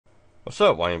What's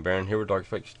up, Barron here with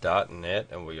DarkFix.net,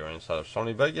 and we are inside of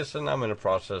Sony Vegas, and I'm in the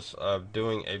process of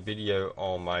doing a video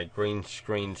on my green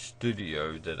screen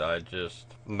studio that I just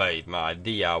made, my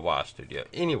DIY studio.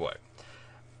 Anyway,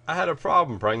 I had a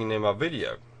problem bringing in my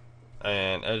video,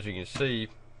 and as you can see,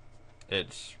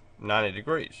 it's 90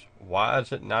 degrees. Why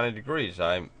is it 90 degrees?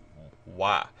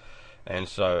 Why? And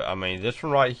so, I mean, this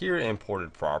one right here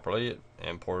imported properly, it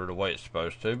imported the way it's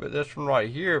supposed to, but this one right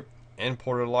here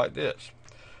imported like this.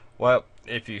 Well,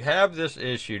 if you have this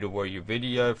issue to where your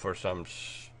video for some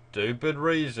stupid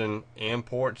reason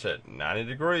imports at 90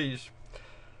 degrees,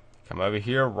 come over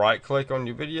here, right click on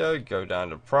your video, go down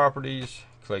to properties,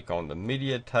 click on the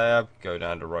media tab, go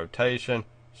down to rotation,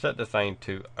 set the thing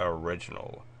to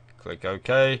original. Click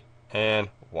OK, and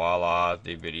voila,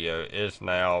 the video is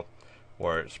now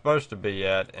where it's supposed to be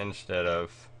at instead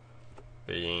of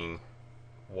being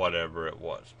whatever it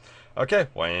was. Okay,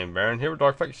 Barron here with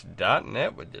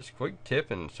DarkFix.net with this quick tip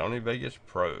in Sony Vegas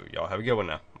Pro. Y'all have a good one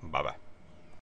now. Bye-bye.